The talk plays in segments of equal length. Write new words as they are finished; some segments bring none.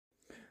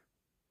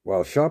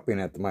While shopping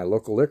at my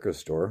local liquor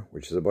store,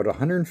 which is about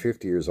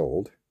 150 years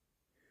old,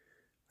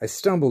 I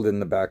stumbled in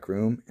the back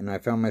room and I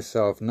found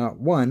myself not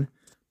one,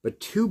 but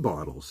 2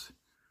 bottles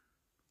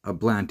of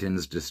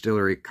Blanton's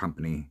Distillery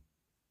Company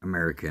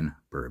American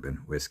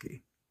Bourbon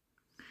Whiskey.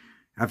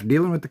 After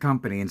dealing with the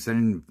company and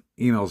sending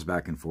emails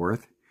back and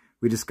forth,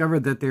 we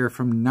discovered that they are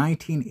from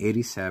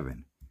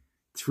 1987,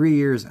 3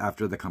 years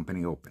after the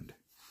company opened.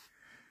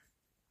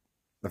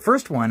 The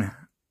first one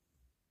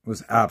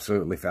was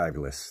absolutely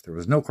fabulous. There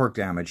was no cork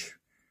damage.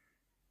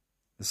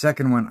 The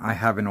second one I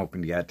haven't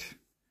opened yet.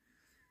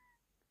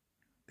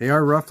 They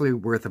are roughly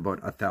worth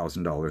about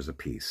 $1,000 a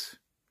piece.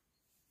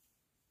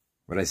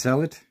 Would I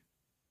sell it?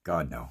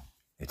 God, no.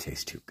 It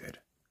tastes too good.